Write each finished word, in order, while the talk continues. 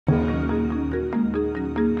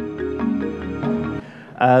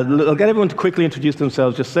I'll get everyone to quickly introduce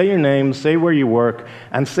themselves. Just say your name, say where you work,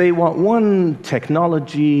 and say what one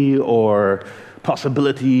technology or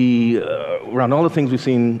possibility around all the things we've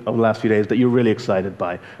seen over the last few days that you're really excited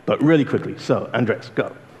by, but really quickly. So, Andres,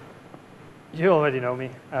 go. You already know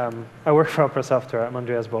me. I work for Opera Software. I'm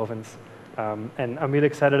Andreas Bovens. And I'm really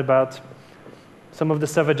excited about some of the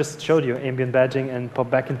stuff I just showed you, ambient badging and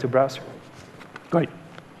pop back into browser. Great.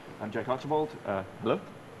 I'm Jack Archibald. Hello?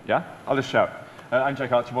 Yeah? I'll just shout. I'm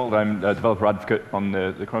Jack Archibald. I'm a developer advocate on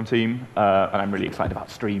the Chrome team, and I'm really excited about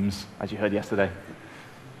streams, as you heard yesterday.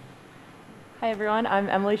 Hi, everyone. I'm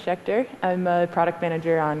Emily Schechter. I'm a product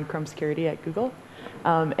manager on Chrome security at Google.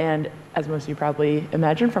 And as most of you probably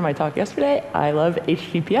imagined from my talk yesterday, I love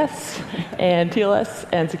HTTPS and TLS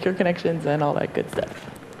and secure connections and all that good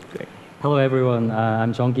stuff. Great. Hello, everyone.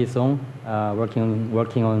 I'm Jong-Ki Song,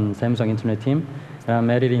 working on Samsung Internet team. I'm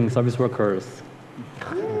editing service workers.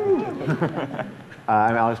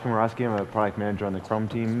 I'm Alex Pomorowski. I'm a product manager on the Chrome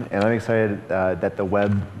team, and I'm excited that the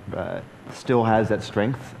web still has that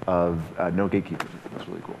strength of no gatekeepers. That's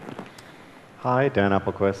really cool. Hi, Dan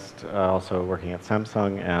Appelquist, also working at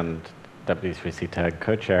Samsung and W3C Tag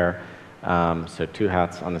co-chair. So 2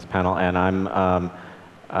 hats on this panel, and I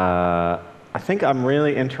think I'm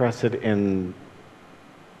really interested in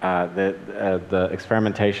the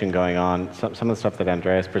experimentation going on. Some of the stuff that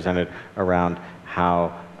Andreas presented around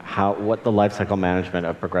what the lifecycle management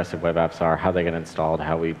of progressive web apps are, how they get installed,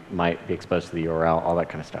 how we might be exposed to the URL, all that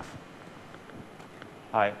kind of stuff.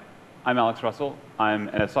 Hi, I'm Alex Russell. I'm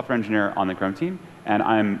a software engineer on the Chrome team, and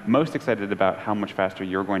I'm most excited about how much faster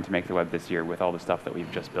you're going to make the web this year with all the stuff that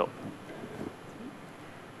we've just built.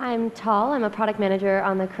 I'm Tal. I'm a product manager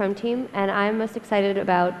on the Chrome team, and I'm most excited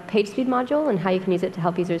about PageSpeed module and how you can use it to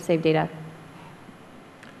help users save data.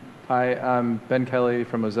 Hi, I'm Ben Kelly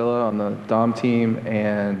from Mozilla on the DOM team,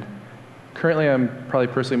 and currently I'm probably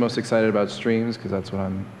personally most excited about streams because that's what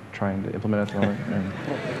I'm trying to implement at the moment. And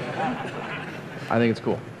I think it's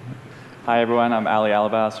cool. Hi, everyone. I'm Ali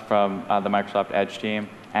Alabas from the Microsoft Edge team,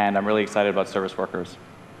 and I'm really excited about service workers.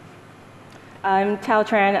 I'm Tao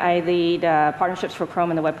Tran. I lead partnerships for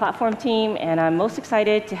Chrome and the web platform team, and I'm most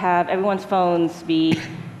excited to have everyone's phones be a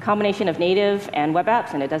combination of native and web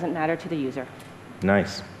apps, and it doesn't matter to the user.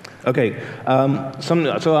 Nice. OK,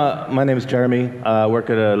 my name is Jeremy. I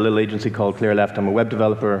work at a little agency called ClearLeft. I'm a web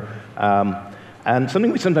developer. And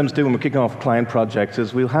something we sometimes do when we're kicking off client projects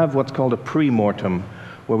is we'll have what's called a pre-mortem,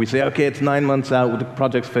 where we say, OK, it's 9 months out, the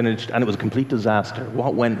project's finished, and it was a complete disaster.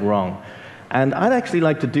 What went wrong? And I'd actually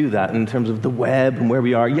like to do that in terms of the web and where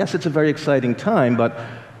we are. Yes, it's a very exciting time, but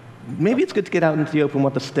maybe it's good to get out into the open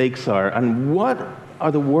what the stakes are, and what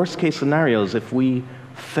are the worst-case scenarios if we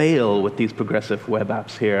fail with these progressive web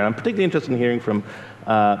apps here. And I'm particularly interested in hearing from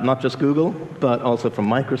not just Google, but also from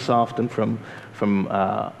Microsoft and from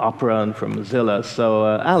Opera and from Mozilla. So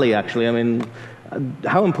Ali, actually, I mean,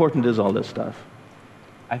 how important is all this stuff?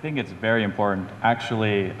 I think it's very important.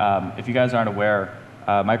 Actually, if you guys aren't aware,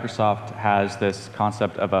 Microsoft has this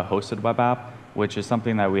concept of a hosted web app, which is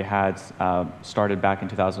something that we had started back in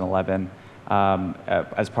 2011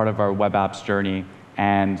 as part of our web apps journey.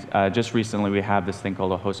 And just recently, we have this thing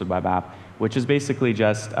called a hosted web app, which is basically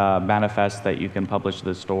just a manifest that you can publish to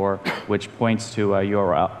the store, which points to a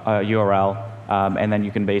URL, and then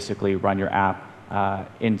you can basically run your app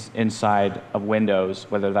inside of Windows,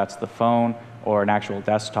 whether that's the phone or an actual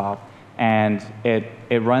desktop. And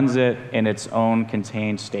it runs it in its own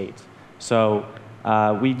contained state. So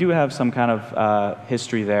we do have some kind of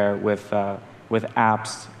history there with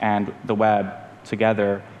apps and the web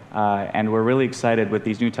together. And we're really excited with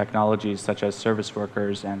these new technologies, such as service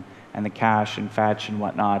workers and the cache and fetch and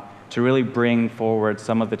whatnot, to really bring forward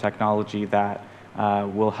some of the technology that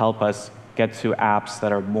will help us get to apps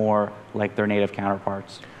that are more like their native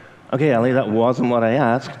counterparts. OK, Ali, that wasn't what I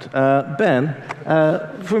asked. Ben,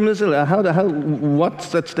 from Mozilla,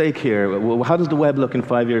 what's at stake here? How does the web look in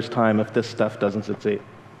 5 years' time if this stuff doesn't succeed?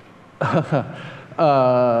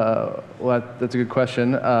 Well, that's a good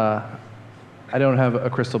question. I don't have a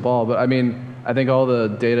crystal ball, but I mean, I think all the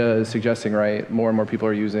data is suggesting, right, more and more people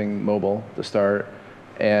are using mobile to start.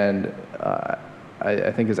 And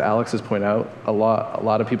I think, as Alex has pointed out, a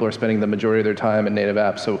lot of people are spending the majority of their time in native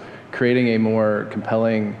apps. So creating a more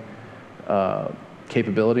compelling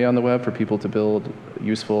capability on the web for people to build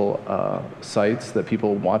useful sites that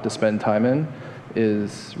people want to spend time in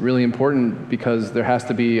is really important, because there has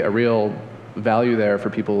to be a real value there for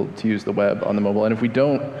people to use the web on the mobile. And if we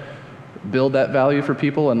don't build that value for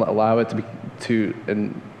people and allow it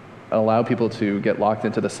and allow people to get locked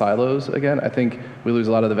into the silos again, I think we lose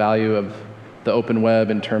a lot of the value of the open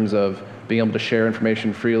web in terms of being able to share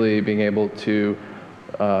information freely, being able to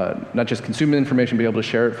not just consume the information, be able to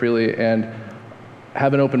share it freely, and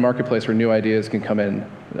have an open marketplace where new ideas can come in,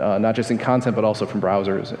 not just in content, but also from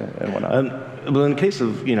browsers and whatnot. Well, in the case of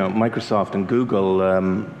Microsoft and Google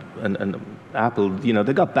and Apple,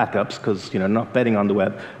 they got backups because not betting on the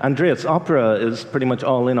web. Andreas, Opera is pretty much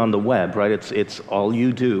all in on the web, right? It's all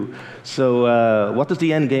you do. So what does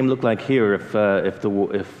the end game look like here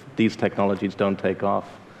if these technologies don't take off?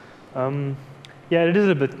 Yeah,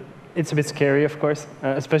 it's a bit scary, of course,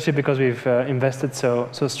 especially because we've invested so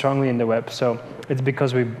strongly in the web. So it's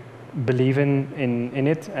because we believe in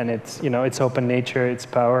it, and its open nature, its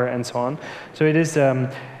power, and so on. So it is.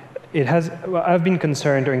 I've been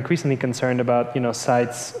concerned, or increasingly concerned, about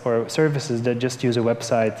sites or services that just use a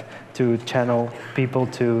website to channel people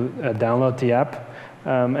to download the app,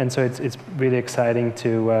 and so it's really exciting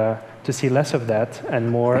to see less of that and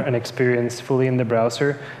more an experience fully in the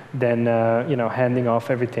browser than handing off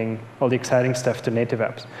everything, all the exciting stuff to native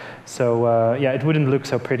apps. So yeah, it wouldn't look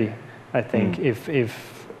so pretty, I think, if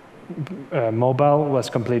mobile was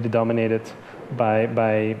completely dominated by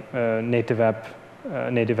native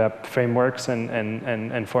app frameworks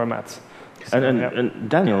and formats. So, and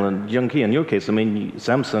Daniel and Young-Ki, in your case, I mean,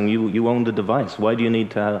 Samsung, you own the device. Why do you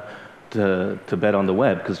need to bet on the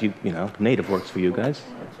web? Because native works for you guys.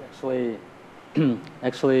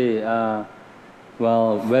 Actually,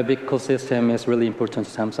 well, web ecosystem is really important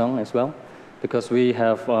to Samsung as well, because we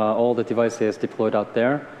have all the devices deployed out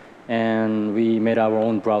there, and we made our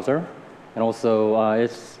own browser, and also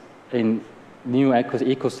it's a new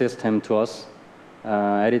ecosystem to us,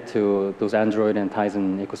 added to those Android and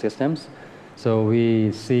Tizen ecosystems. So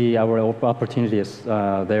we see our opportunities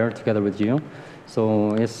there together with you.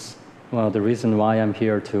 So it's the reason why I'm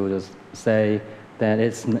here to just say that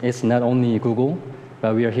it's not only Google,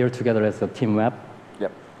 but we are here together as a team web.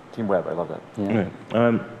 Yep, team web, I love that. Yeah.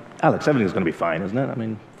 Okay. Alex, everything's going to be fine, isn't it? I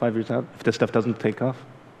mean, 5 years out, if this stuff doesn't take off?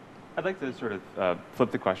 I'd like to sort of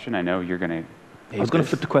flip the question. I know you're going to I was going to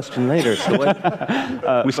flip the question later. So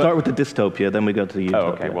we start with the dystopia, then we go to the utopia.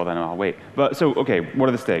 Oh, okay. Well, then I'll wait. But so, okay, what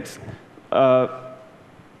are the stakes?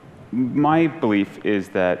 My belief is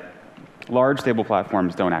that large, stable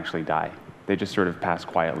platforms don't actually die. They just sort of pass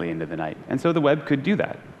quietly into the night. And so the web could do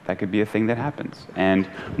that. That could be a thing that happens. And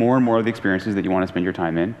more of the experiences that you want to spend your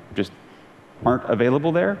time in just aren't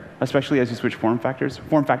available there, especially as you switch form factors.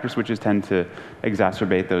 Form factor switches tend to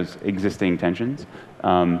exacerbate those existing tensions.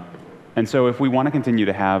 And so if we want to continue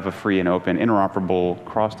to have a free and open, interoperable,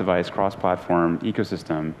 cross-device, cross-platform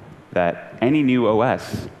ecosystem that any new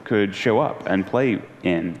OS could show up and play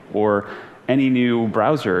in, or any new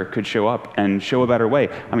browser could show up and show a better way.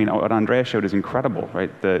 I mean, what Andreas showed is incredible,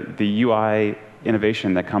 right? The UI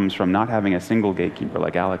innovation that comes from not having a single gatekeeper,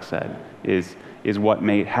 like Alex said, is what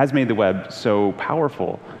has made the web so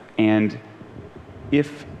powerful. And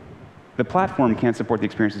if the platform can't support the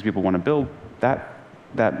experiences people want to build,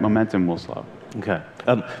 that momentum will slow. Okay.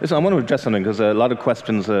 Listen, I want to address something, because a lot of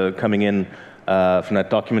questions are coming in from that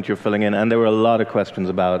document you're filling in, and there were a lot of questions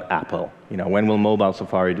about Apple. When will mobile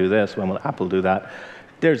Safari do this? When will Apple do that?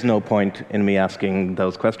 There's no point in me asking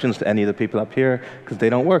those questions to any of the people up here, because they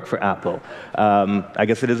don't work for Apple. I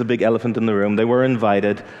guess it is a big elephant in the room. They were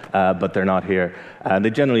invited, but they're not here. They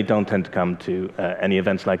generally don't tend to come to any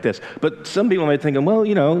events like this. But some people might think, well,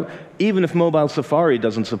 even if mobile Safari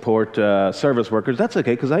doesn't support service workers, that's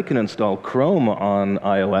okay, because I can install Chrome on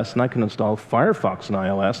iOS, and I can install Firefox on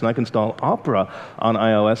iOS, and I can install Opera on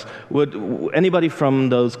iOS. Would anybody from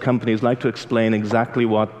those companies like to explain exactly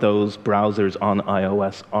what those browsers on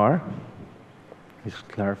iOS are? Just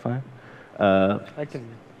clarify. I can.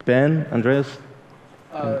 Ben, Andreas?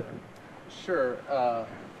 Sure.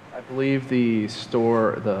 I believe the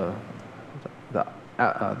store, the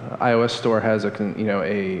iOS store has a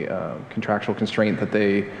contractual constraint that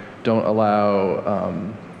they don't allow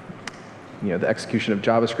the execution of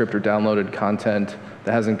JavaScript or downloaded content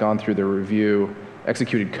that hasn't gone through their review,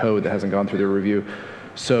 executed code that hasn't gone through their review.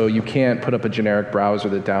 So you can't put up a generic browser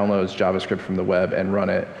that downloads JavaScript from the web and run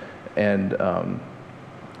it. And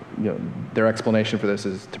their explanation for this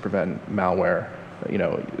is to prevent malware.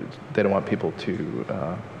 They don't want people to.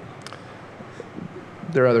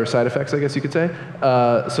 There are other side effects, I guess you could say.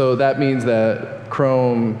 So that means that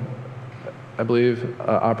Chrome, I believe,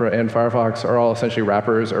 Opera, and Firefox are all essentially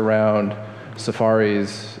wrappers around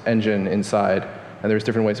Safari's engine inside. And there's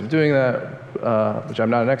different ways of doing that, which I'm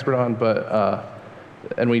not an expert on, but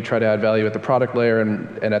and we try to add value at the product layer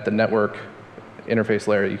and at the network interface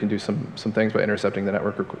layer. You can do some things by intercepting the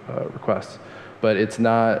network requests. But it's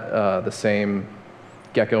not the same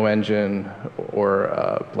Gecko engine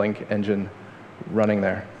or Blink engine running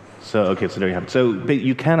there. So, okay, so there you have it. So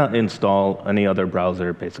you cannot install any other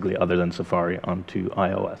browser, basically, other than Safari onto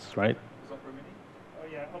iOS, right? Oh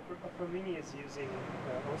yeah, Opera Mini is using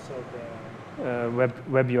also the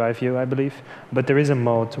web UI view, I believe. But there is a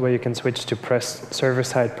mode where you can switch to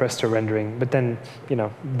server-side press to rendering. But then,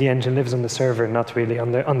 the engine lives on the server, not really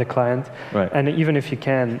on the client. Right. And even if you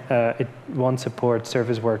can, it won't support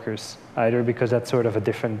service workers either, because that's sort of a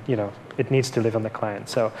different, it needs to live on the client.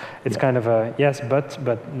 So it's kind of a yes,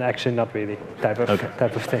 but actually not really type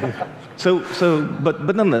of thing.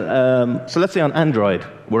 But nonetheless, so let's say on Android,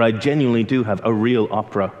 where I genuinely do have a real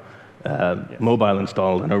Opera mobile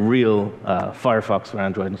installed and a real Firefox for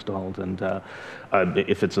Android installed, and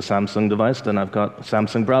if it's a Samsung device, then I've got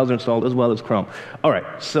Samsung browser installed as well as Chrome. All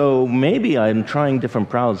right, so maybe I'm trying different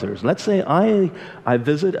browsers. Let's say I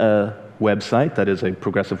visit a website that is a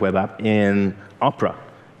progressive web app in Opera,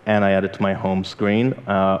 and I add it to my home screen,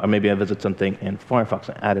 or maybe I visit something in Firefox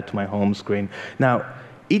and add it to my home screen. Now,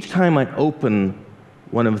 each time I open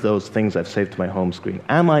one of those things I've saved to my home screen,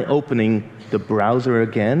 am I opening the browser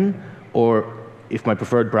again? Or if my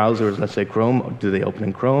preferred browser is, let's say, Chrome, do they open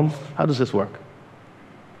in Chrome? How does this work?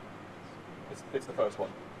 It's the first one.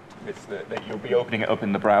 It's that you'll be opening it up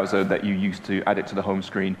in the browser that you used to add it to the home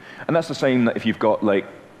screen. And that's the same that if you've got like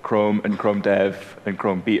Chrome and Chrome Dev and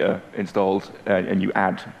Chrome Beta installed, and you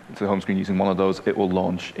add to the home screen using one of those, it will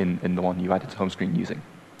launch in the one you added to the home screen using.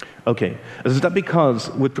 Okay. Is that because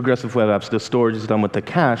with progressive web apps, the storage is done with the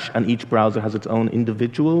cache, and each browser has its own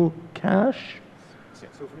individual cache?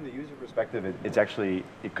 So from the user perspective,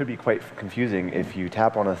 it could be quite confusing if you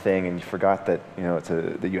tap on a thing and you forgot that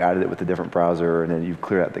that you added it with a different browser, and then you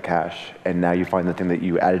clear out the cache, and now you find the thing that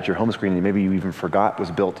you added to your home screen and maybe you even forgot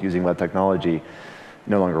was built using web technology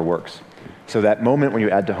no longer works. So that moment when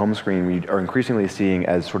you add to home screen, we are increasingly seeing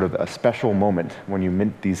as sort of a special moment when you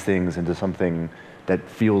mint these things into something that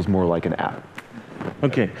feels more like an app.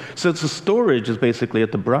 Okay, so the storage is basically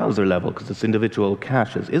at the browser level because it's individual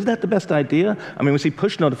caches. Is that the best idea? I mean, we see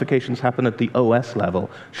push notifications happen at the OS level.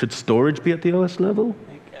 Should storage be at the OS level?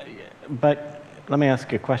 But let me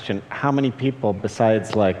ask you a question. How many people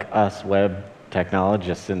besides like us web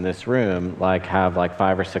technologists in this room have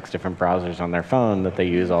 5 or 6 different browsers on their phone that they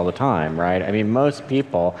use all the time, right? I mean, most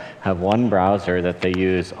people have one browser that they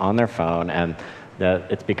use on their phone, and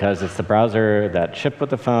that it's because it's the browser that shipped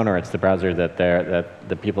with the phone, or it's the browser that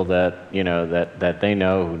the people that that they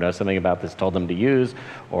know who know something about this told them to use,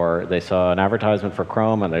 or they saw an advertisement for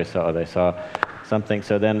Chrome and they saw something.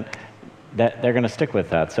 So then they're going to stick with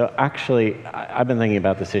that. So actually, I've been thinking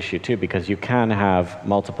about this issue too, because you can have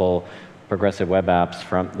multiple progressive web apps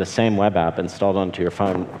from the same web app installed onto your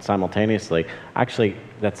phone simultaneously. Actually,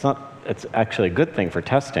 it's actually a good thing for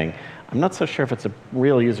testing. I'm not so sure if it's a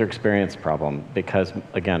real user experience problem because,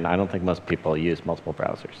 again, I don't think most people use multiple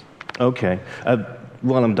browsers. Okay.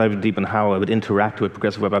 While I'm diving deep in how I would interact with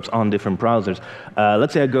progressive web apps on different browsers,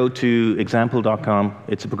 let's say I go to example.com,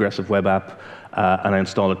 it's a progressive web app, and I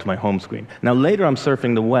install it to my home screen. Now later I'm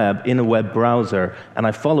surfing the web in a web browser, and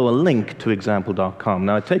I follow a link to example.com.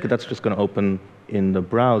 Now I take it that's just going to open in the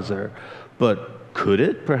browser, but could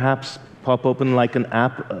it perhaps pop open like an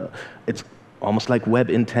app? It's almost like web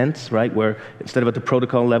intents, right? Where instead of at the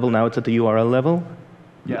protocol level, now it's at the URL level.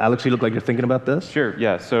 Yeah. Alex, you look like you're thinking about this. Sure,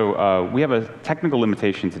 yeah. So we have a technical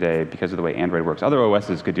limitation today because of the way Android works. Other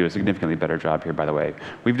OSs could do a significantly better job here, by the way.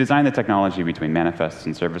 We've designed the technology between manifests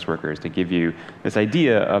and service workers to give you this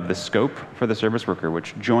idea of the scope for the service worker,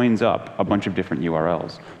 which joins up a bunch of different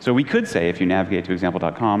URLs. So we could say, if you navigate to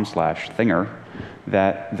example.com/thinger,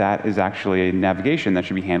 that is actually a navigation that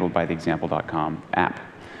should be handled by the example.com app.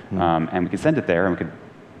 And we could send it there, and we could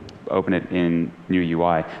open it in new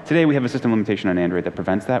UI. Today, we have a system limitation on Android that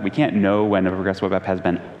prevents that. We can't know when a progressive web app has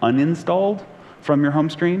been uninstalled from your home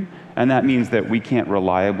screen, and that means that we can't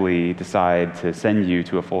reliably decide to send you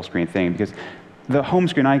to a full screen thing, because the home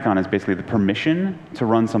screen icon is basically the permission to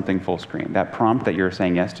run something full screen. That prompt that you're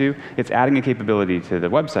saying yes to, it's adding a capability to the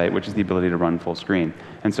website, which is the ability to run full screen.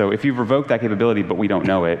 And so if you've revoked that capability, but we don't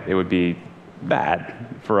know it, it would be bad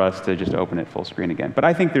for us to just open it full screen again. But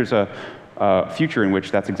I think there's a future in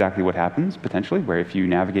which that's exactly what happens, potentially, where if you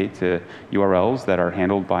navigate to URLs that are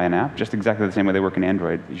handled by an app, just exactly the same way they work in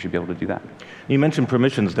Android, you should be able to do that. You mentioned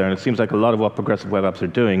permissions there, and it seems like a lot of what progressive web apps are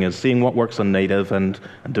doing is seeing what works on native and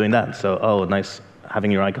doing that. So, oh, nice, having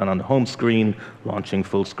your icon on the home screen, launching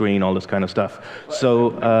full screen, all this kind of stuff. Well,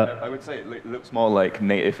 so I would say it looks more like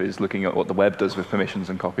native is looking at what the web does with permissions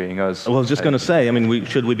and copying us. Well, I was just going to say, I mean,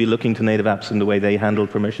 should we be looking to native apps in the way they handle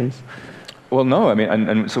permissions? Well, no. I mean,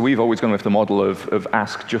 and so we've always gone with the model of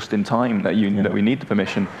ask just in time that we need the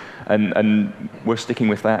permission. and we're sticking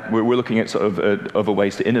with that. We're looking at sort of other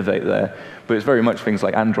ways to innovate there, but it's very much things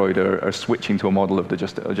like Android are switching to a model of the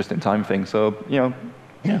just-in-time thing. So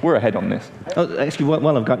we're ahead on this. Oh, actually,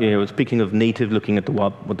 while I've got you here, speaking of native, looking at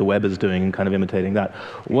what the web is doing and kind of imitating that,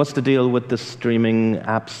 what's the deal with the streaming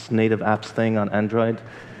apps, native apps thing on Android?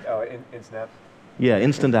 Oh, Instant Apps? Yeah,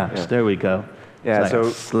 instant apps. Yeah. There we go. Yeah, it's like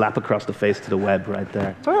a slap across the face to the web right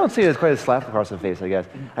there. So I don't see it as quite a slap across the face, I guess.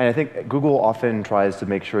 And I think Google often tries to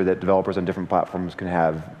make sure that developers on different platforms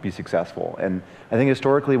can be successful. And I think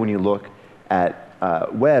historically, when you look at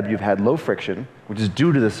web, you've had low friction, which is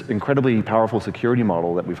due to this incredibly powerful security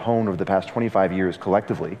model that we've honed over the past 25 years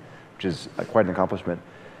collectively, which is quite an accomplishment.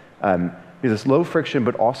 This low friction,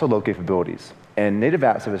 but also low capabilities. And native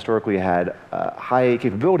apps have historically had high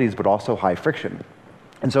capabilities, but also high friction.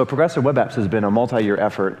 And so progressive web apps has been a multi-year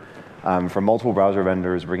effort from multiple browser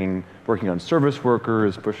vendors, working on service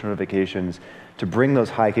workers, push notifications, to bring those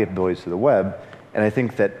high capabilities to the web. And I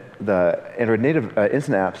think that the Android native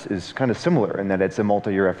instant apps is kind of similar in that it's a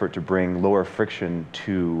multi-year effort to bring lower friction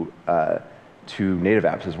to native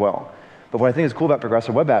apps as well. But what I think is cool about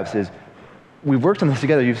progressive web apps is we've worked on this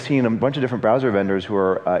together. You've seen a bunch of different browser vendors who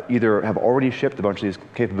are either have already shipped a bunch of these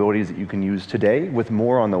capabilities that you can use today with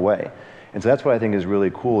more on the way. And so that's what I think is really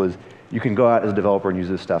cool is you can go out as a developer and use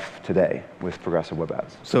this stuff today with progressive web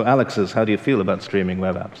apps. So Alex, how do you feel about streaming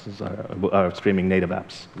web apps, or streaming native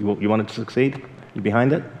apps? You want it to succeed? You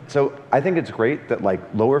behind it? So I think it's great that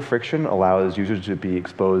lower friction allows users to be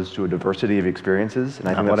exposed to a diversity of experiences, and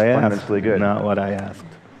I think that's fundamentally good. Not what I asked.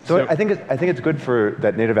 So I think it's good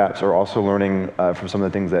that native apps are also learning from some of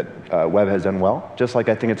the things that web has done well. Just like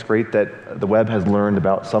I think it's great that the web has learned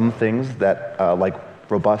about some things that like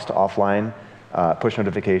robust offline push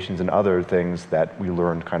notifications and other things that we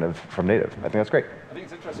learned kind of from native. I think that's great. I think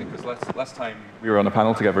it's interesting because last time we were on a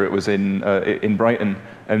panel together, it was in Brighton,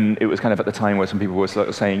 and it was kind of at the time where some people were sort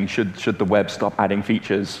of saying, should the web stop adding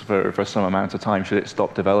features for some amount of time? Should it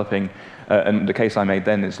stop developing? And the case I made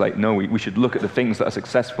then is like, no, we should look at the things that are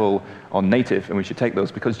successful on native, and we should take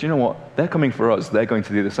those because do you know what? They're coming for us. They're going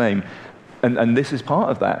to do the same. And this is part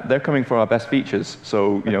of that. They're coming for our best features,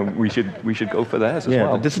 so we should go for theirs as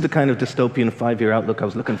well. But this is the kind of dystopian 5-year outlook I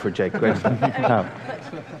was looking for, Jake. Great stuff.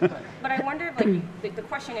 But I wonder if the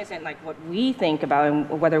question isn't what we think about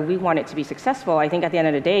and whether we want it to be successful. I think at the end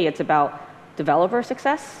of the day, it's about developer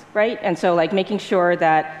success, right? And so making sure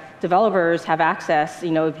that developers have access.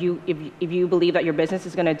 If you believe that your business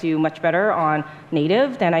is going to do much better on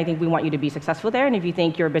native, then I think we want you to be successful there. And if you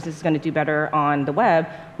think your business is going to do better on the web,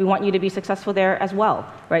 we want you to be successful there as well,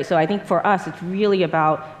 right? So I think for us, it's really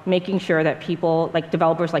about making sure that people,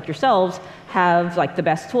 developers like yourselves, have the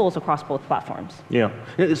best tools across both platforms. Yeah,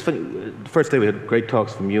 it's funny. The first day we had great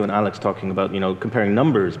talks from you and Alex talking about comparing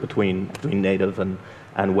numbers between native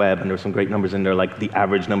and web, and there were some great numbers in there, like the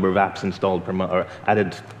average number of apps installed per month or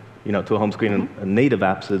added to a home screen, and native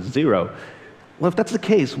apps is 0. Well, if that's the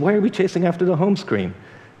case, why are we chasing after the home screen?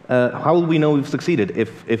 How will we know we've succeeded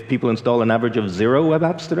if people install an average of 0 web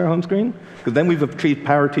apps to their home screen? Because then we've achieved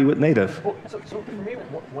parity with native. Well, so for me,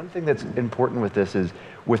 one thing that's important with this is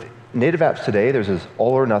with native apps today, there's this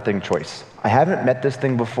all or nothing choice. I haven't met this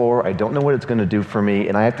thing before. I don't know what it's going to do for me,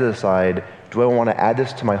 and I have to decide, do I want to add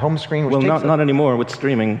this to my home screen? Well, not anymore with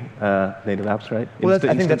streaming native apps, right? Well,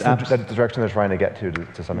 I think that's the direction they're trying to get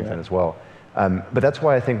to some extent as well. But that's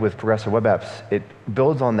why I think with progressive web apps, it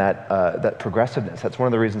builds on that progressiveness. That's one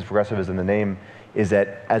of the reasons progressive is in the name, is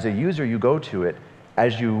that as a user, you go to it,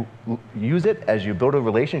 as you use it, as you build a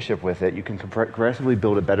relationship with it, you can progressively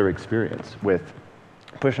build a better experience with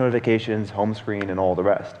push notifications, home screen, and all the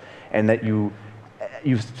rest. And that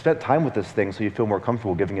you've spent time with this thing, so you feel more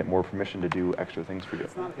comfortable giving it more permission to do extra things for you.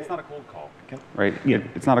 It's not a cold call, right? Yeah.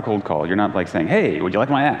 It's not a cold call. You're not saying, hey, would you like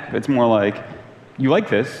my app? It's more like, you like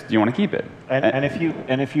this, do you want to keep it? And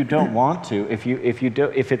if you don't want to,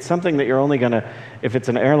 if it's something that you're only gonna, if it's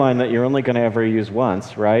an airline that you're only gonna ever use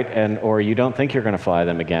once, right? Or you don't think you're gonna fly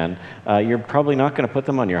them again, you're probably not gonna put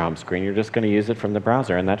them on your home screen. You're just gonna use it from the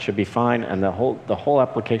browser, and that should be fine. And the whole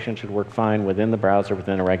application should work fine within the browser,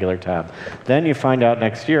 within a regular tab. Then you find out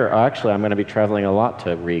next year, oh, actually, I'm going to be traveling a lot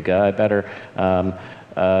to Riga. I better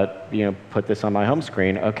put this on my home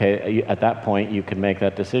screen. Okay, at that point, you can make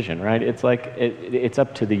that decision, right? It's it's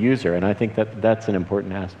up to the user, and I think that's an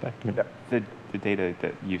important aspect. The data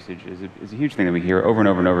usage is a huge thing that we hear over and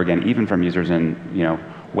over and over again, even from users in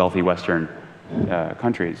wealthy Western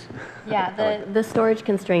countries. Yeah, the storage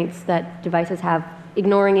constraints that devices have,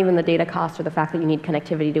 ignoring even the data cost or the fact that you need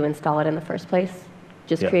connectivity to install it in the first place,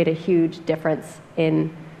 just create a huge difference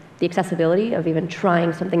in the accessibility of even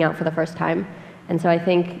trying something out for the first time. And so I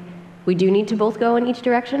think we do need to both go in each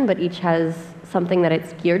direction, but each has something that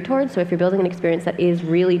it's geared towards. So if you're building an experience that is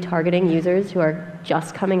really targeting users who are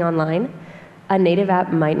just coming online, a native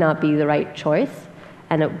app might not be the right choice,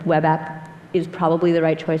 and a web app is probably the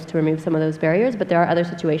right choice to remove some of those barriers, but there are other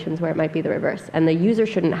situations where it might be the reverse. And the user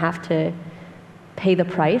shouldn't have to pay the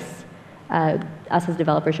price. Us as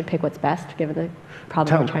developers should pick what's best, given the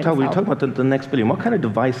problem we're trying to solve. We talk about the next billion. What kind of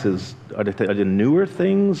devices are they? Are they newer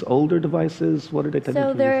things, older devices? What are they?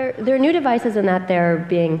 So they're new devices in that they're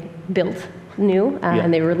being built new,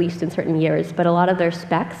 and they were released in certain years. But a lot of their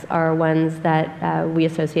specs are ones that we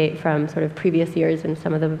associate from sort of previous years in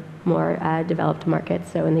some of the more developed markets.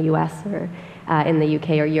 So in the US or in the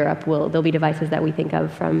UK or Europe, there'll be devices that we think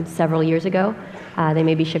of from several years ago. They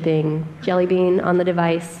may be shipping Jelly Bean on the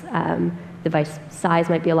device. Device size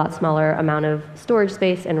might be a lot smaller, amount of storage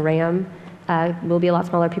space and RAM will be a lot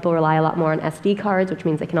smaller. People rely a lot more on SD cards, which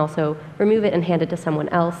means they can also remove it and hand it to someone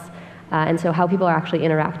else. And so how people are actually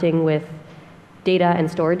interacting with data and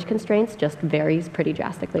storage constraints just varies pretty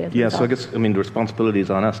drastically. As so I guess, the responsibility is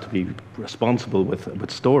on us to be responsible with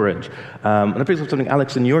storage. And that brings up something,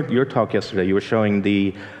 Alex, in your talk yesterday, you were showing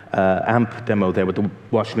the AMP demo there with the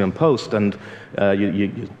Washington Post, and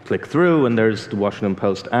you click through, and there's the Washington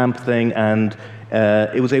Post AMP thing, and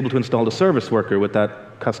it was able to install the service worker with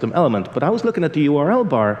that custom element. But I was looking at the URL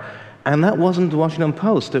bar, and that wasn't the Washington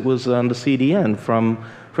Post. It was on the CDN from.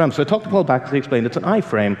 So I talked to Paul Bax, he explained it's an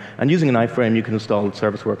iframe, and using an iframe you can install a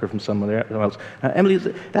service worker from somewhere else. Emily,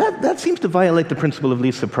 that seems to violate the principle of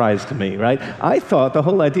least surprise to me, right? I thought the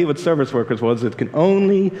whole idea with service workers was it can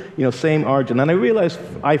only, same origin. And I realized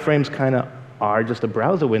iframes kind of are just a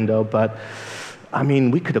browser window, but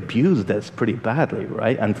we could abuse this pretty badly,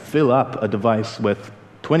 right? And fill up a device with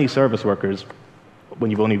 20 service workers when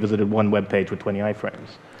you've only visited one web page with 20 iframes.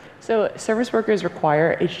 So service workers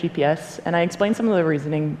require HTTPS, and I explained some of the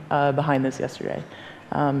reasoning behind this yesterday.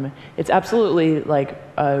 It's absolutely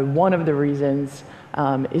one of the reasons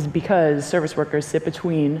is because service workers sit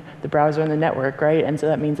between the browser and the network, right? And so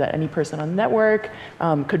that means that any person on the network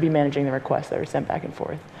could be managing the requests that are sent back and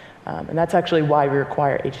forth. And that's actually why we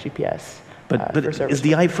require HTTPS. But is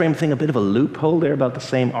the iframe thing a bit of a loophole there about the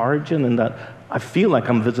same origin, in that I feel like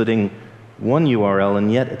I'm visiting one URL,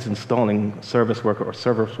 and yet it's installing service worker or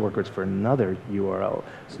service workers for another URL.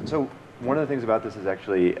 So one of the things about this is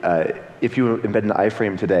actually, if you embed an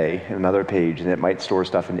iframe today in another page, and it might store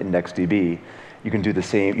stuff in IndexedDB, you can do the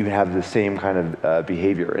same. You can have the same kind of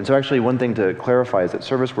behavior. And so actually, one thing to clarify is that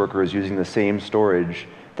service worker is using the same storage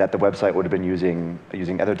that the website would have been using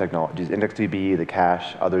other technologies, IndexedDB, the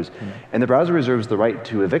cache, others, and the browser reserves the right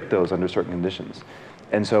to evict those under certain conditions.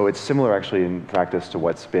 And so it's similar, actually, in practice to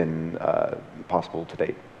what's been possible to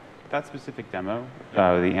date. That specific demo, the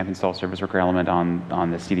AMP install service worker element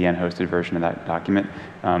on the CDN-hosted version of that document,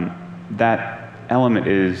 that element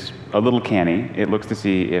is a little canny. It looks to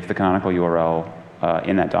see if the canonical URL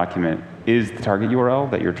in that document is the target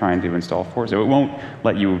URL that you're trying to install for. So it won't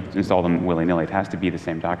let you install them willy-nilly. It has to be the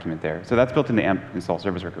same document there. So that's built into AMP install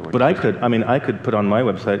service worker. But I could put on my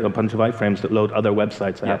website a bunch of iframes that load other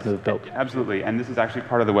websites I happen to have built. Absolutely, and this is actually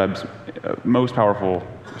part of the web's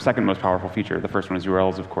second most powerful feature. The first one is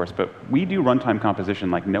URLs, of course, but we do runtime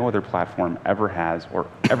composition like no other platform ever has or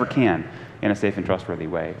ever can in a safe and trustworthy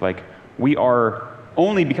way. We are,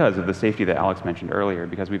 only because of the safety that Alex mentioned earlier,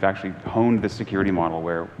 because we've actually honed this security model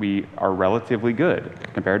where we are relatively good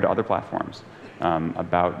compared to other platforms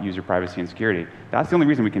about user privacy and security. That's the only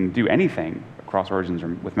reason we can do anything across origins or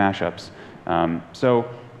with mashups.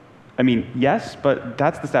 Yes, but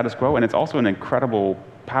that's the status quo, and it's also an incredible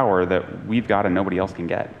power that we've got and nobody else can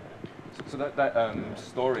get. So that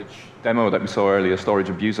storage demo that we saw earlier, storage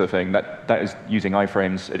abuser thing, that is using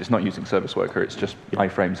iframes. It's not using service worker. It's just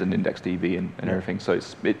iframes and IndexedDB and everything. So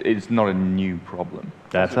it's not a new problem.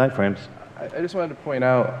 That's iframes. I just wanted to point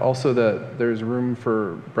out also that there's room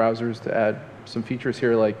for browsers to add some features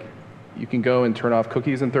here, like you can go and turn off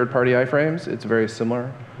cookies in third-party iframes. It's very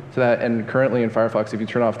similar to that. And currently in Firefox, if you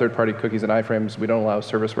turn off third-party cookies and iframes, we don't allow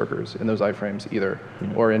service workers in those iframes either,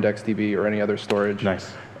 or IndexedDB or any other storage.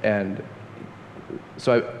 Nice. And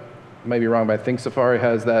so I might be wrong, but I think Safari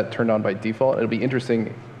has that turned on by default. It'll be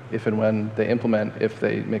interesting if and when they implement, if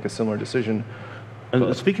they make a similar decision.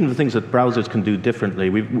 And speaking of the things that browsers can do differently,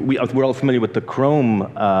 we're all familiar with the Chrome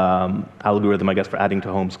algorithm, I guess, for adding to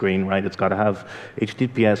home screen, right? It's got to have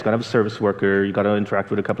HTTPS, got to have a service worker, you've got to interact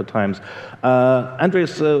with it a couple of times.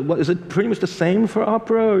 Andreas, is it pretty much the same for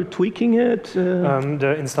Opera, or tweaking it?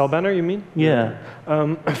 The install banner, you mean? Yeah.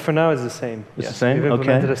 For now, it's the same. It's the same? We've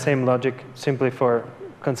implemented okay. the same logic simply for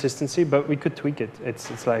consistency, but we could tweak it.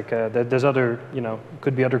 It's like there's other,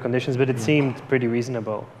 could be other conditions, but it seemed pretty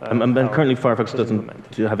reasonable. And currently Firefox doesn't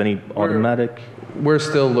have any automatic. We're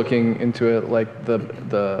still looking into it. Like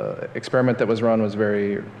the experiment that was run was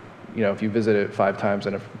very, if you visit it 5 times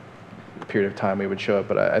in a period of time, we would show it.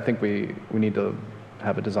 But I think we need to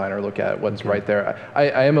have a designer look at what's right there.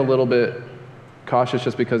 I am a little bit cautious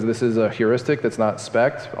just because this is a heuristic that's not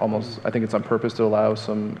spec'd. Almost, I think it's on purpose to allow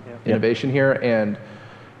some innovation here. And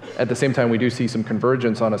at the same time, we do see some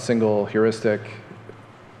convergence on a single heuristic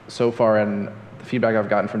so far. And the feedback I've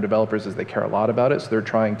gotten from developers is they care a lot about it. So they're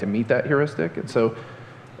trying to meet that heuristic. And so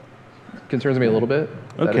it concerns me a little bit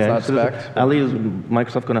that it's not spec'd. Ali, is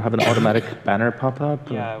Microsoft going to have an automatic banner pop up?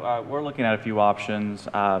 Yeah, we're looking at a few options.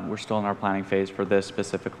 We're still in our planning phase for this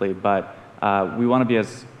specifically, but we want to be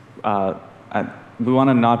as we want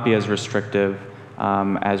to not be as restrictive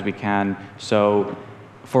as we can. So,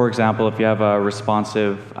 for example, if you have a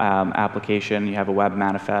responsive application, you have a web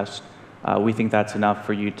manifest, we think that's enough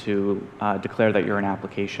for you to declare that you're an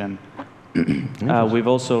application. We've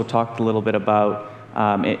also talked a little bit about,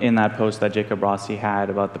 in that post that Jacob Rossi had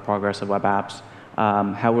about the progress of web apps,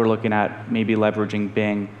 how we're looking at maybe leveraging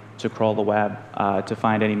Bing to crawl the web to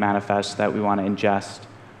find any manifests that we want to ingest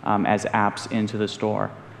as apps into the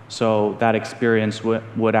store. So that experience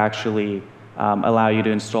would actually allow you to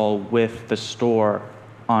install with the store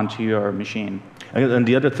onto your machine. And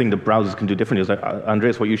the other thing that browsers can do differently is, like,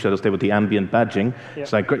 Andreas, what you showed us there with the ambient badging. Yeah.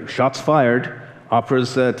 It's like, great, shots fired.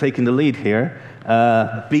 Opera's taking the lead here.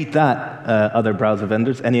 Beat that, other browser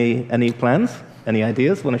vendors. Any plans? Any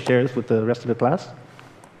ideas? Want to share this with the rest of the class?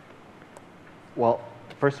 Well,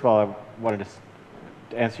 first of all, I wanted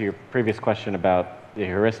to answer your previous question about the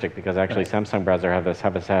heuristic, because actually Samsung browser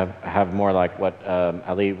have more like what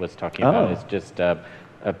Ali was talking about. It's just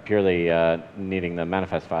purely needing the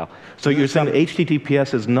manifest file. So you're saying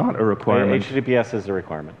HTTPS is not a requirement? HTTPS is a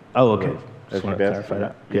requirement. Oh, okay. Just want to clarify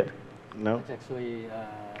that. Yeah. No? It's actually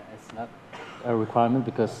it's not a requirement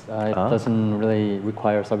because it doesn't really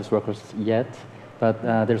require service workers yet. But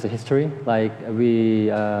there's a history. Like we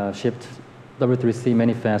shipped W3C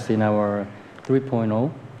manifest in our 3.0.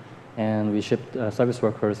 And we shipped service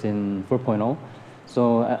workers in 4.0.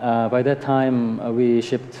 So by that time, we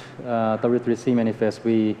shipped W3C manifest.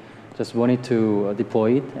 We just wanted to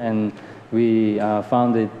deploy it, and we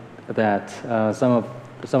found it that some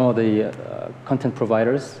of the content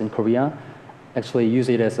providers in Korea actually use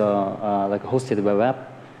it as a like a hosted web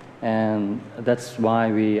app, and that's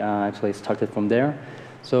why we actually started from there.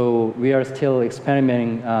 So we are still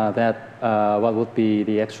experimenting what would be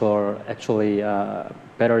the actually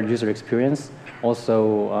better user experience,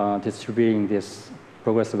 also distributing this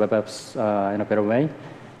progressive web apps in a better way.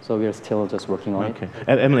 So we are still just working on it.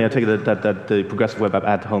 Emily, I take it that the progressive web app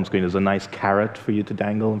at the home screen is a nice carrot for you to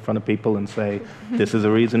dangle in front of people and say, this is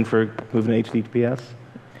a reason for moving to HTTPS?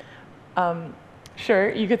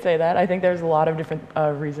 Sure, you could say that. I think there's a lot of different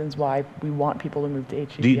reasons why we want people to move to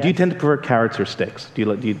HTTPS. Do you tend to prefer carrots or sticks? Do you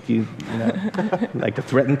like to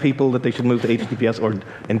threaten people that they should move to HTTPS or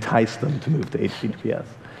entice them to move to HTTPS?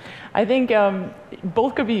 I think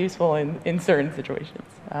both could be useful in certain situations.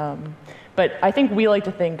 But I think we like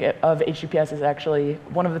to think of HTTPS as actually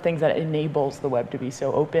one of the things that enables the web to be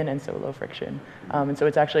so open and so low friction. And so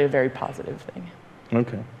it's actually a very positive thing.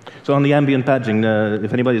 Okay. So on the ambient badging,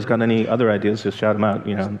 if anybody's got any other ideas, just shout them out.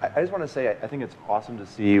 I just want to say, I think it's awesome to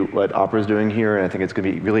see what Opera's doing here, and I think it's going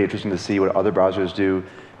to be really interesting to see what other browsers do,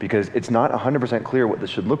 because it's not 100% clear what this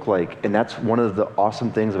should look like, and that's one of the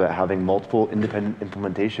awesome things about having multiple independent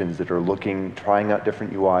implementations that are trying out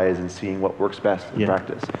different UIs and seeing what works best in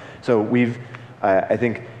practice. So I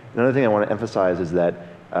think another thing I want to emphasize is that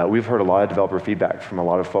we've heard a lot of developer feedback from a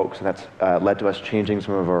lot of folks, and that's led to us changing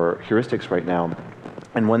some of our heuristics right now.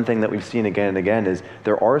 And one thing that we've seen again and again is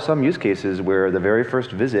there are some use cases where the very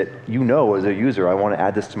first visit, as a user, I want to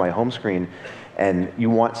add this to my home screen, and you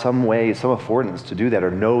want some way, some affordance to do that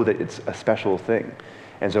or know that it's a special thing.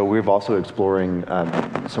 And so we're also exploring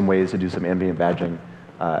some ways to do some ambient badging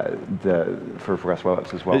for progressive web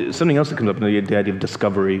apps as well. Something else that comes up in the idea of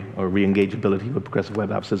discovery or re-engageability with progressive web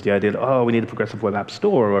apps is the idea that, we need a progressive web app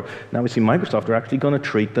store, or now we see Microsoft are actually going to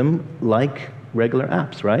treat them like regular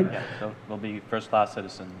apps, right? Yeah, they'll be first-class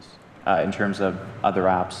citizens in terms of other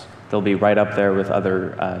apps. They'll be right up there with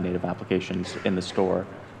other native applications in the store.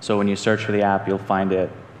 So when you search for the app, you'll find it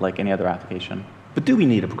like any other application. But do we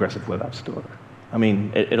need a progressive web app store? I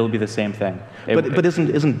mean, it'll be the same thing. But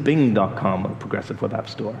isn't Bing.com a progressive web app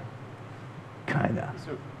store? Kinda.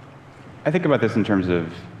 I think about this in terms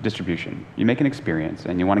of distribution. You make an experience,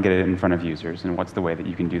 and you want to get it in front of users, and what's the way that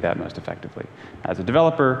you can do that most effectively? As a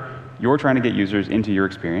developer, you're trying to get users into your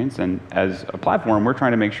experience, and as a platform, we're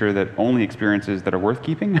trying to make sure that only experiences that are worth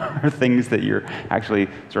keeping are things that you're actually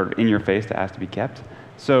sort of in your face to ask to be kept.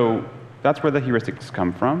 So that's where the heuristics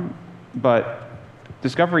come from, but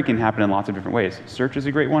discovery can happen in lots of different ways. Search is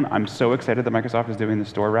a great one. I'm so excited that Microsoft is doing the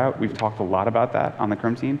store route. We've talked a lot about that on the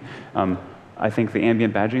Chrome team. I think the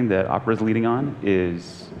ambient badging that Opera is leading on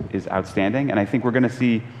is outstanding, and I think we're going to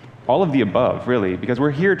see all of the above, really, because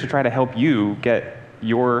we're here to try to help you get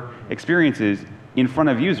your experiences in front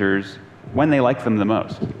of users when they like them the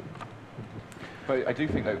most. But I do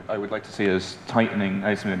think that I would like to see us tightening,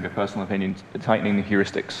 this may be a personal opinion, tightening the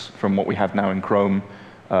heuristics from what we have now in Chrome,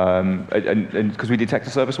 and because we detect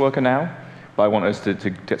a service worker now, but I want us to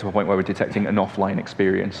get to a point where we're detecting an offline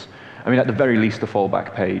experience. I mean, at the very least, a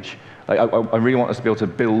fallback page. Like, I really want us to be able to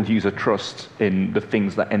build user trust in the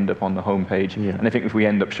things that end up on the home page. Yeah. And I think if we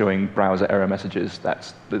end up showing browser error messages,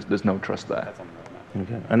 there's no trust there.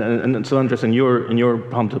 Okay. And so, Andres, in your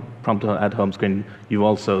prompt to add home screen, you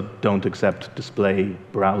also don't accept display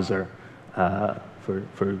browser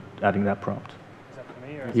for adding that prompt. Is that for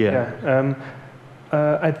me? Or yeah.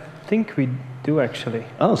 I think we do actually.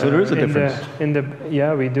 Oh, so there is a difference.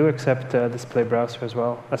 Yeah, we do accept display browser as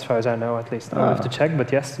well, as far as I know, at least. I'll have to check,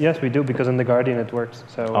 but yes, we do, because in the Guardian it works.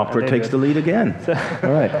 So Opera takes the lead again. So,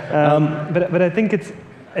 all right. But I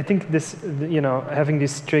think this, you know, having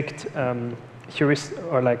these strict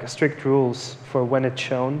strict rules for when it's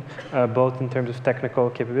shown, both in terms of technical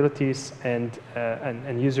capabilities and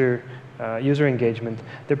user engagement,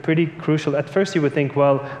 they're pretty crucial. At first you would think,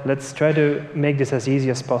 well, let's try to make this as easy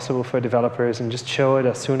as possible for developers and just show it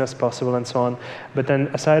as soon as possible and so on. But then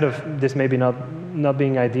aside of this maybe not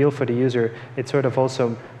being ideal for the user, it sort of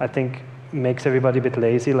also, I think, makes everybody a bit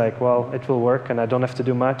lazy, like, well, it will work and I don't have to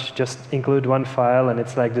do much, just include one file and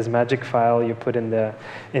it's like this magic file you put in the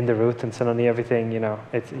root and suddenly everything, you know,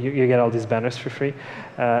 you get all these banners for free,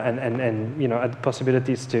 and you know, add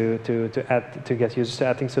possibilities to get users to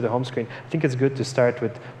add things to the home screen. I think it's good to start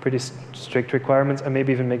with pretty strict requirements and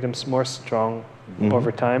maybe even make them more strong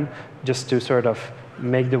over time, just to sort of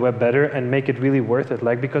make the web better and make it really worth it.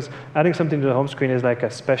 Like, because adding something to the home screen is like a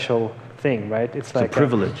special thing, right? It's like a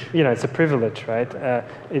privilege. It's a privilege, right?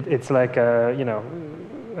 It's like a, you know,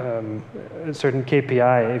 a certain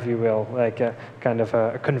KPI, if you will, like a kind of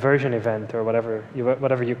a conversion event or whatever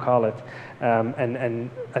you call it. And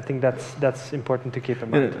I think that's important to keep in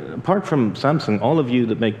mind. Apart from Samsung, all of you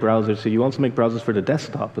that make browsers, so you also make browsers for the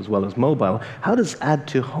desktop as well as mobile. How does add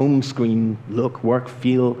to home screen look, work,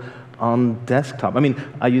 feel on desktop? I mean,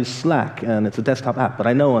 I use Slack, and it's a desktop app, but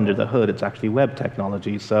I know under the hood it's actually web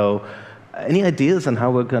technology. So any ideas on how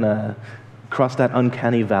we're going to cross that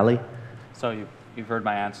uncanny valley? So you've heard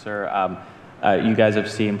my answer. You guys have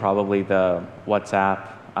seen probably the WhatsApp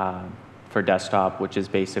for desktop, which is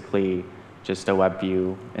basically just a web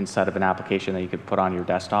view inside of an application that you could put on your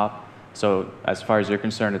desktop. So as far as you're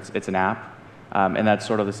concerned, it's an app. And that's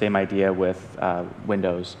sort of the same idea with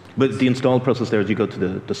Windows. But the install process there is you go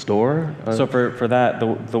to the store? So for that,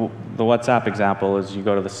 the WhatsApp example is you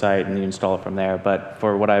go to the site and you install it from there. But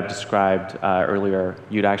for what I've described earlier,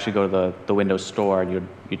 you'd actually go to the Windows store and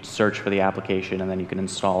you'd search for the application and then you can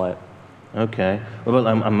install it. Okay. Well,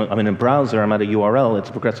 I'm in a browser, I'm at a URL, it's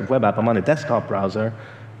a progressive web app, I'm on a desktop browser.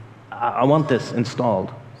 I want this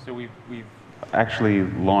installed. So we've actually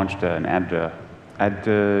launched an add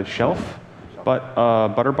to shelf, but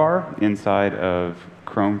butter bar inside of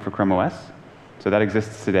Chrome for Chrome OS. So that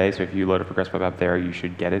exists today, so if you load a progressive web app there, you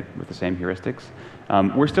should get it with the same heuristics.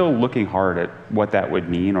 We're still looking hard at what that would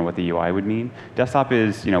mean or what the UI would mean. Desktop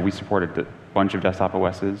is, we supported a bunch of desktop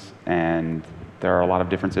OSs, and there are a lot of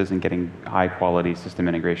differences in getting high quality system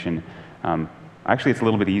integration. Actually, it's a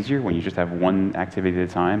little bit easier when you just have one activity at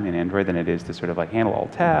a time in Android than it is to sort of like handle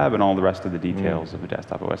Alt Tab and all the rest of the details of the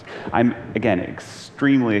desktop OS. I'm, again,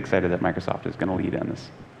 extremely excited that Microsoft is going to lead on this.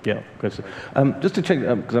 Yeah, good. Just to check,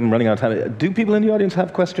 because I'm running out of time, do people in the audience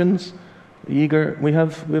have questions? Eager? We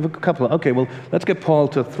have a couple. Okay, well, let's get Paul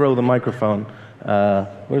to throw the microphone.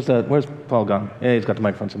 Where's Paul gone? Yeah, he's got the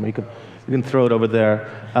microphone somewhere. You can throw it over there.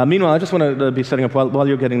 Meanwhile, I just want to be setting up while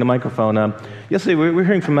you're getting the microphone. Yesterday, we're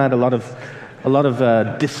hearing from Matt a lot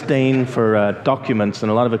of disdain for documents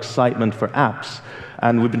and a lot of excitement for apps.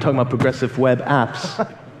 And we've been talking about progressive web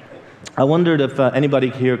apps. I wondered if anybody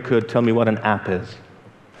here could tell me what an app is.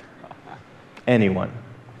 Anyone.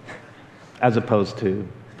 As opposed to,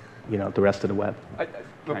 the rest of the web.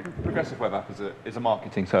 Progressive web app is a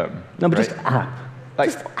marketing term. No, but right? just app.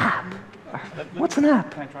 Just app. What's an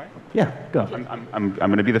app? Can I try? Yeah, go. I'm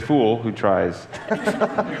going to be the fool who tries.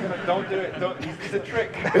 Don't do it. It's a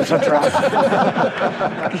trick. It's a trap.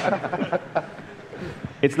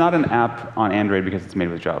 It's not an app on Android because it's made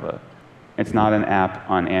with Java. It's not an app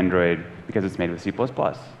on Android because it's made with C++.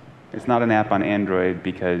 It's not an app on Android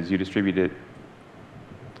because you distribute it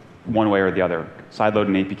one way or the other, sideload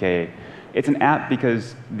and APK. It's an app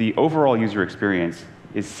because the overall user experience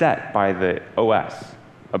is set by the OS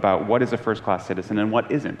about what is a first-class citizen and what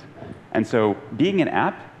isn't. And so being an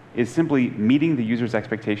app is simply meeting the user's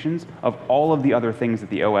expectations of all of the other things that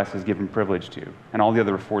the OS has given privilege to, and all the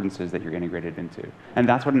other affordances that you're integrated into. And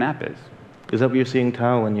that's what an app is. Is that what you're seeing,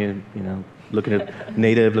 Tao, when you know, looking at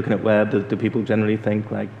native, looking at web? Do people generally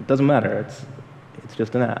think, like, it doesn't matter, it's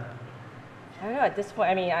just an app? I don't know, at this point,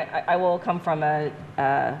 I mean, I will come from a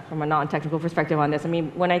non-technical perspective on this. I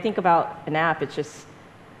mean, when I think about an app, it's just,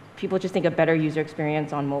 people just think a better user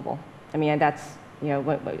experience on mobile. I mean, and that's, you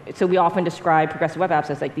know, so we often describe progressive web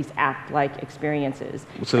apps as like these app-like experiences.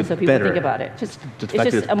 So, and so people think about it. It's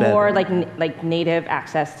just a more like native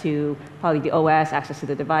access to probably the OS, access to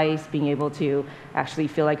the device, being able to actually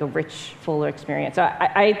feel like a rich, fuller experience. So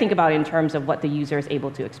I think about it in terms of what the user is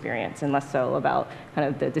able to experience, and less so about kind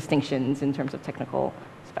of the distinctions in terms of technical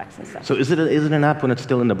specs and stuff. So is it an app when it's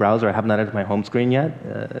still in the browser? I haven't added it to my home screen yet.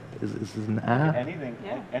 Is this an app?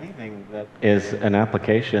 Anything that is an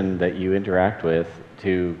application that you interact with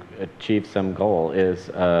to achieve some goal is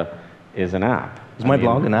an app. Is my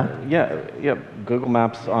blog an app? Yeah. Google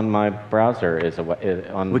Maps on my browser is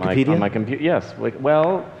on Wikipedia? on my computer. Yes.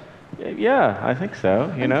 Well, yeah, I think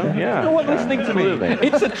so. You know, yeah. No one listening to me.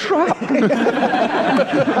 It's a trap.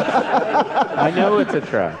 I know it's a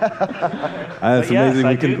trap. It's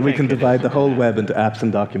amazing. We can divide the whole web into apps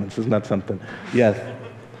and documents. Isn't that something? Yes.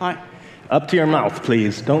 Hi. Up to your mouth,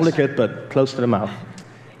 please. Don't lick it, but close to the mouth.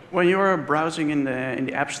 When you're browsing in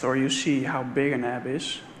the App Store, you see how big an app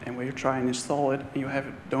is, and when you try and install it, and you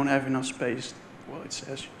don't have enough space, well, it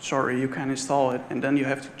says, sorry, you can't install it, and then you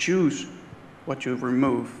have to choose what you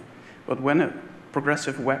remove. But when a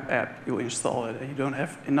progressive web app, you install it, and you don't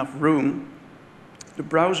have enough room, the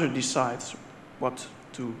browser decides what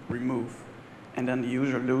to remove, and then the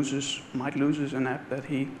user might lose an app that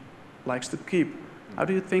he likes to keep. How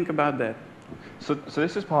do you think about that? So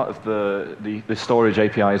this is part of the storage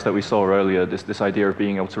APIs that we saw earlier, this idea of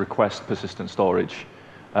being able to request persistent storage.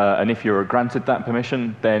 And if you're granted that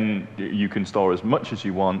permission, then you can store as much as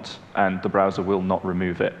you want, and the browser will not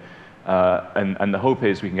remove it. And the hope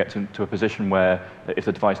is we can get to a position where if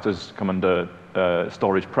the device does come under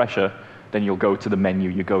storage pressure, then you'll go to the menu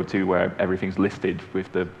you go to where everything's listed with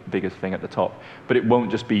the biggest thing at the top. But it won't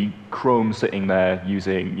just be Chrome sitting there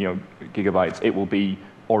using gigabytes. It will be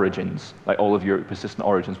origins. Like all of your persistent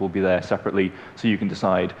origins will be there separately, so you can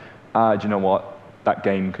decide, do you know what, that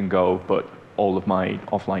game can go, but all of my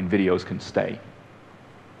offline videos can stay.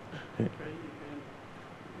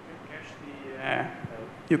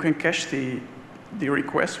 You can cache the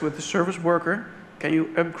request with the service worker. Can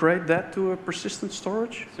you upgrade that to a persistent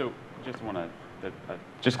storage? So just want to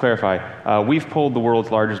just clarify. We've pulled the world's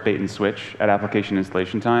largest bait and switch at application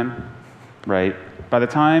installation time, right? By the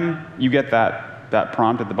time you get that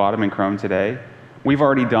prompt at the bottom in Chrome today, we've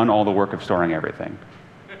already done all the work of storing everything,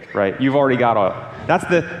 right? You've already got that's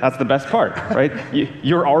the best part, right?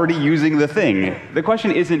 You're already using the thing. The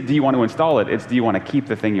question isn't, do you want to install it? It's, do you want to keep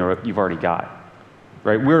the thing you've already got?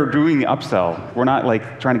 Right? We're doing the upsell. We're not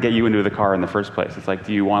like trying to get you into the car in the first place. It's like,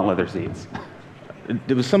 do you want leather seats?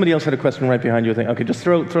 There was somebody else had a question right behind you. I think, okay, just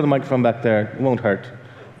throw the microphone back there. It won't hurt.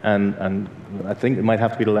 And I think it might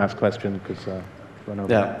have to be the last question because run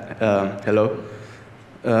over. Yeah. Hello.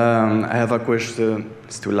 I have a question.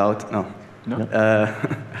 It's too loud. No. I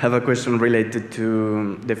have a question related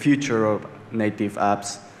to the future of native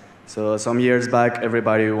apps. So some years back,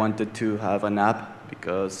 everybody wanted to have an app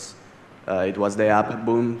because it was the app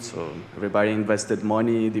boom, so everybody invested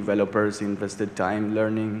money, developers invested time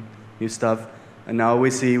learning new stuff. And now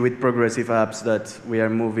we see with progressive apps that we are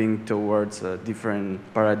moving towards a different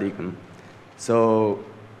paradigm. So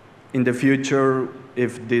in the future,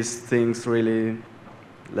 if these things really,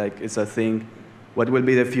 like it's a thing, what will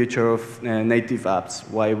be the future of native apps?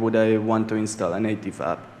 Why would I want to install a native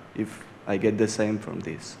app if I get the same from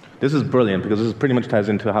this? This is brilliant, because this pretty much ties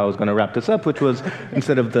into how I was going to wrap this up, which was,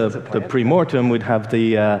 instead of the pre-mortem, we'd have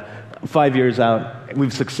the 5 years out.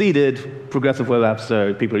 We've succeeded. Progressive web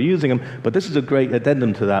apps, people are using them. But this is a great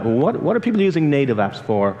addendum to that. Well, what are people using native apps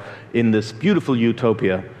for in this beautiful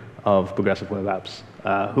utopia of progressive web apps?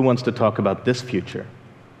 Who wants to talk about this future?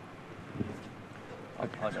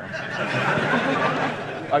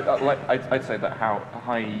 I'd say that how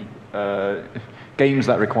high games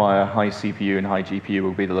that require high CPU and high GPU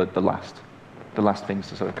will be the last things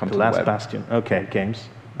to sort of come to the web. The last bastion. Okay, games.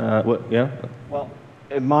 Yeah? Well,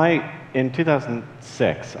 in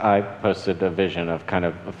 2006, I posted a vision of kind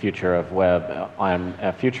of a future of web,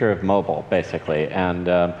 a future of mobile, basically. And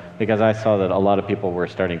because I saw that a lot of people were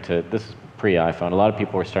starting to, this is pre-iPhone, a lot of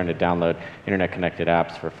people were starting to download internet-connected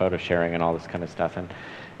apps for photo sharing and all this kind of stuff.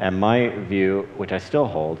 And my view, which I still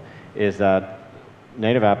hold, is that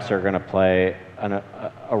native apps are going to play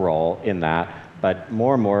a role in that, but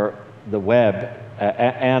more and more the web,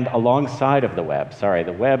 and alongside of the web,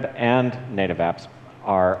 the web and native apps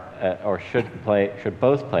are, or should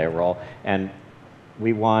both play a role, and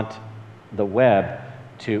we want the web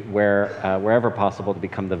to, wherever possible, to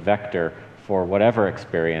become the vector for whatever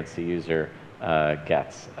experience the user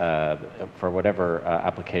gets, for whatever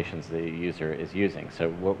applications the user is using. So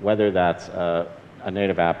whether that's a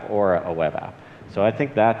native app or a web app. So I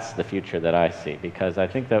think that's the future that I see, because I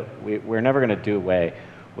think that we're never going to do away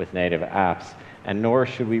with native apps, and nor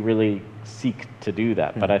should we really seek to do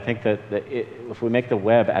that. But I think that if we make the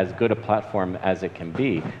web as good a platform as it can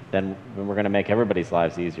be, then we're going to make everybody's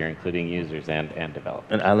lives easier, including users and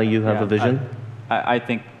developers. And Ali, you have a vision? I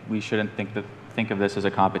think we shouldn't think of this as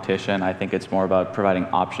a competition. I think it's more about providing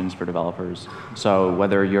options for developers. So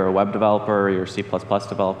whether you're a web developer or you're a C++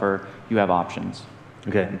 developer, you have options.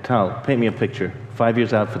 Okay, Tal, paint me a picture. 5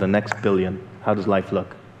 years out for the next billion, how does life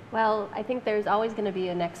look? Well, I think there's always going to be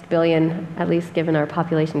a next billion, at least given our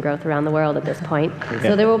population growth around the world at this point.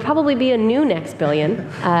 So there will probably be a new next billion.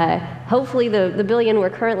 Hopefully the billion we're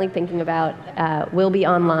currently thinking about will be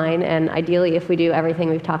online, and ideally, if we do everything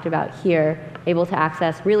we've talked about here, able to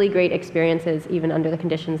access really great experiences even under the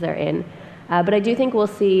conditions they're in. But I do think we'll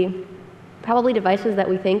see probably devices that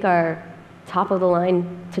we think are top of the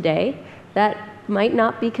line today that might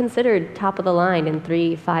not be considered top of the line in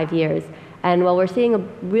 3-5 years. And while we're seeing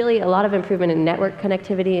a lot of improvement in network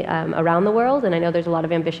connectivity around the world, and I know there's a lot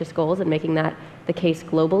of ambitious goals in making that the case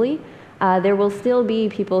globally, there will still be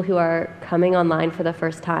people who are coming online for the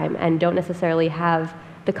first time and don't necessarily have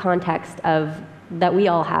the context that we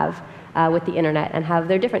all have with the internet, and have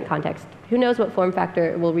their different context. Who knows what form factor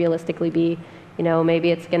it will realistically be? You know, maybe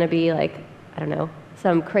it's going to be like, I don't know,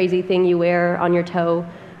 some crazy thing you wear on your toe.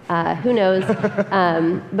 Who knows?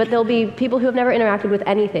 But there'll be people who have never interacted with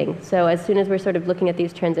anything. So as soon as we're sort of looking at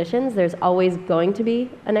these transitions, there's always going to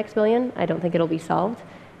be a next billion. I don't think it'll be solved.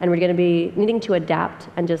 And we're going to be needing to adapt.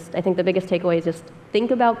 And I think the biggest takeaway is just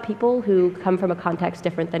think about people who come from a context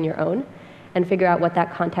different than your own, and figure out what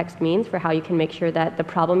that context means for how you can make sure that the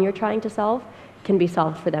problem you're trying to solve can be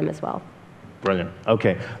solved for them as well. Brilliant.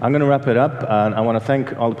 Okay, I'm going to wrap it up. I want to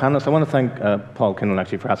thank all the panelists. I want to thank Paul Kindle,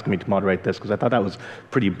 actually, for asking me to moderate this, because I thought that was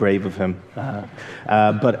pretty brave of him.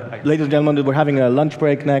 But ladies and gentlemen, we're having a lunch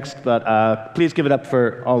break next, but please give it up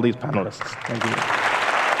for all these panelists. Thank you.